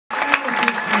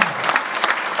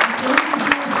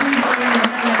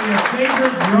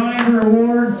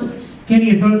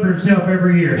Kenny had voted for himself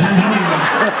every year.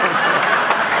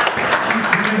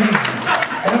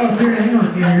 Oh, seriously, hang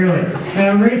on, Kenny, really.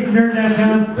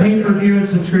 RacingDirt.com, pay-per-view and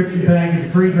subscription package,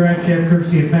 free drive shaft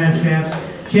courtesy of Fast Shafts,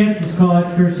 Shafts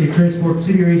College courtesy of Chris Sport,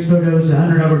 City Race Photos,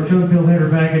 $100 Chunfield header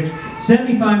package,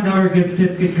 $75 gift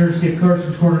certificate courtesy of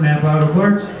Carson's Corner Napa Auto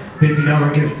Parts,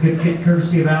 $50 gift certificate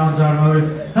courtesy of Allen's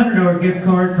Automotive, $100 gift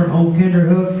card from Old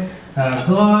Kinderhook,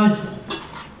 collage,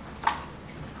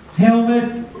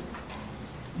 helmet.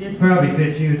 It probably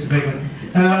fits you, it's a big one.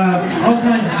 All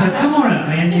kinds of stuff. Come on up,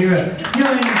 man. You're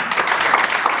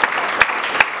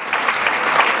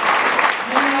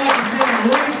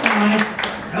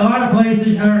a lot of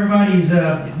places, everybody's,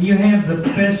 you have the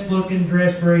best looking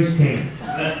dressed race team.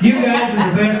 You guys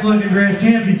are the best looking dressed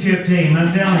championship team,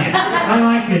 I'm telling you. I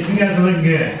like this. You guys are looking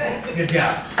good. Good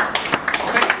job.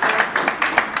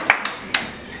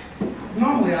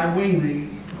 Normally I wing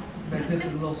these, but this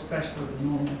is a little special than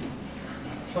normal.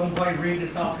 Somebody read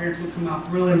this off here, it's going to come out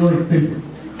really, really stupid.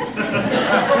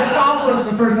 This also is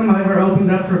the first time I've ever opened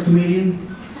up for a comedian.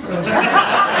 So,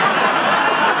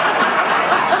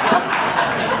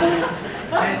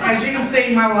 as you can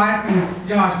see, my wife and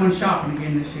Josh went shopping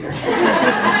again this year.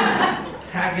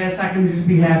 I guess I can just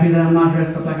be happy that I'm not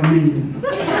dressed up like a minion.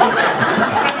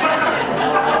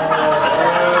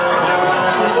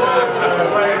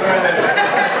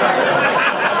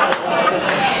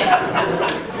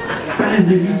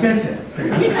 Did you catch it?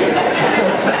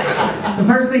 The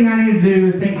first thing I need to do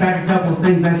is take back a couple of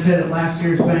things I said at last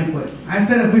year's banquet. I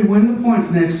said if we win the points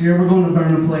next year, we're going to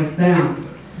burn the place down.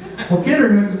 Well,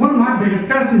 Kinderhook is one of my biggest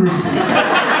customers.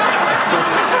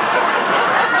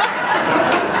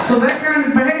 So that kind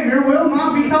of behavior will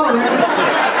not be tolerated.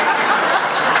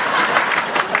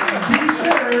 Be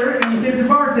sure and tip your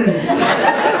bartenders.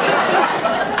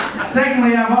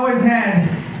 Secondly, I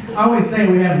always say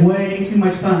we have way too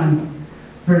much fun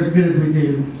for as good as we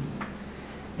do.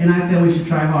 And I said we should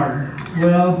try harder.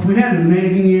 Well, we had an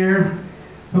amazing year,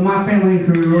 but my family and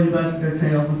crew really busted their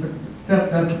tails and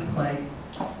stepped up to the plate.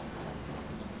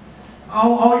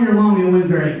 All year long it went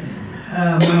great.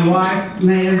 My wife's,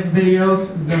 Naya's videos,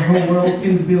 the whole world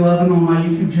seems to be loving on my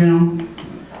YouTube channel.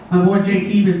 My boy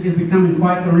JT is becoming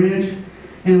quite the wrench,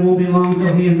 and it won't be long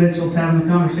until he and Mitchell's having the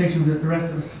conversations that the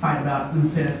rest of us fight about in the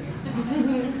pits.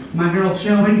 My girl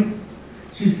Shelby,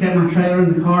 she's kept my trailer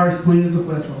and the car as clean as a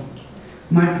whistle.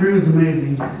 My crew is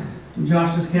amazing.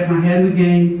 Josh has kept my head in the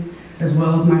game, as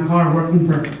well as my car working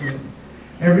perfectly.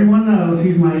 Everyone knows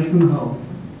he's my ace in the hole.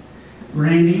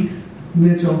 Randy,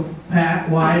 Mitchell, Pat,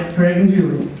 Wyatt, Craig, and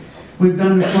Julie. We've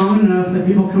done this long enough that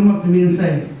people come up to me and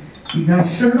say, "You guys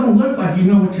sure don't look like you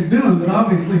know what you're doing, but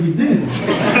obviously you do."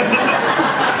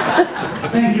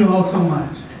 Thank you all so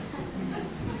much.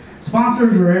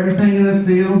 Sponsors are everything in this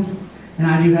deal, and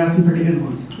I do have some pretty good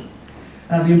ones.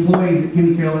 The employees at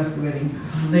Carroll Excavating,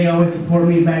 they always support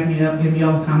me, back me up, give me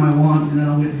all the time I want, and I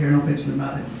don't get to hear no bitching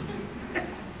about it.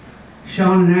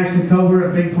 Sean and Ashley Cover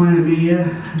at Big Planet Media,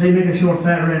 they make a short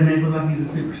fat redneck look like he's a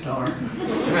superstar.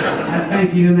 I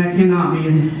thank you, and that cannot be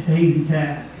an easy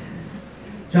task.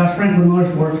 Josh Franklin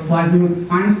Motorsports supplies me with the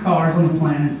finest cars on the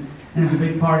planet, and is a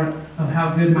big part of how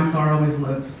good my car always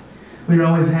looks. We are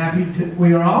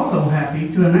also happy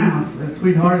to announce that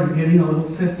Sweetheart is getting a little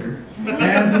sister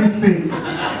as we speak.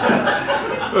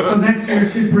 So next year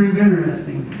should prove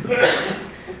interesting.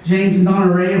 James and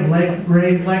Donna Ray of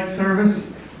Ray's Lake Service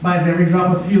buys every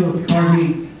drop of fuel that the car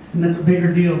needs, and that's a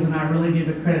bigger deal than I really give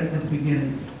it credit at the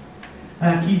beginning.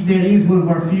 Keith Denny is one of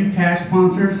our few cash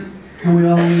sponsors, and we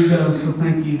all need those, so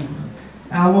thank you.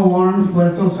 Alamo Arms,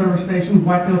 Bledsoe Service Station,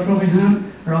 Whitetail Trophy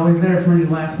Hunt are always there for any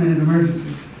last-minute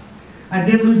emergencies. I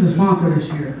did lose a sponsor this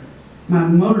year. My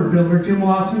motor builder, Jim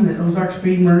Watson at Ozark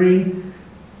Speed Marine,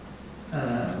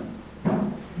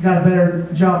 got a better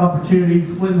job opportunity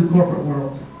within the corporate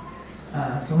world.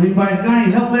 So anybody's got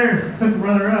any help there, hook a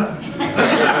brother up.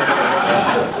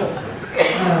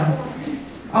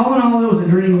 All in all, it was a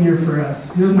dream year for us.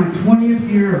 It was my 20th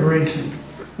year of racing.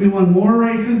 We won more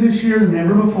races this year than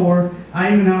ever before.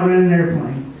 I even outran an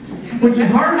airplane, which is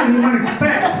harder than you might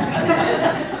expect.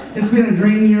 It's been a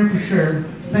dream year for sure.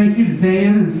 Thank you to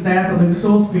Dan and the staff at Lucas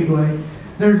Oil Speedway.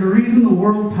 There's a reason the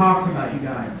world talks about you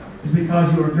guys. It's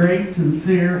because you are great,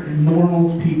 sincere, and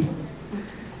normal people.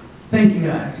 Thank you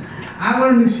guys. I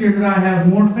learned this year that I have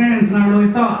more fans than I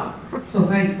really thought. So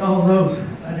thanks to all those.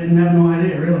 I didn't have no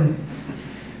idea, really.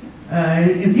 At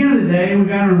the end of the day, we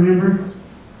got to remember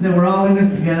that we're all in this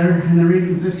together, and the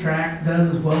reason that this track does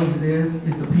as well as it is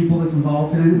the people that's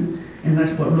involved in it, and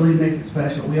that's what really makes it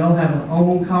special. We all have an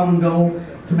own common goal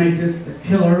to make this the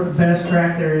killer, best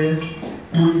track there is,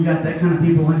 and when you've got that kind of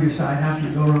people on your side, how can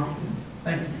it go wrong?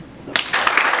 Thank you.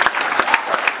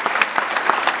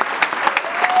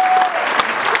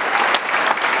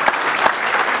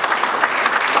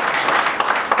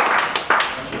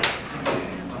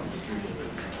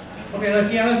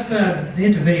 let's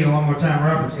hit the video one more time.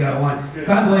 Robert's got one.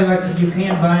 By the way, like I said, you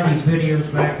can buy these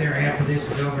videos back there after this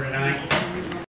is over tonight.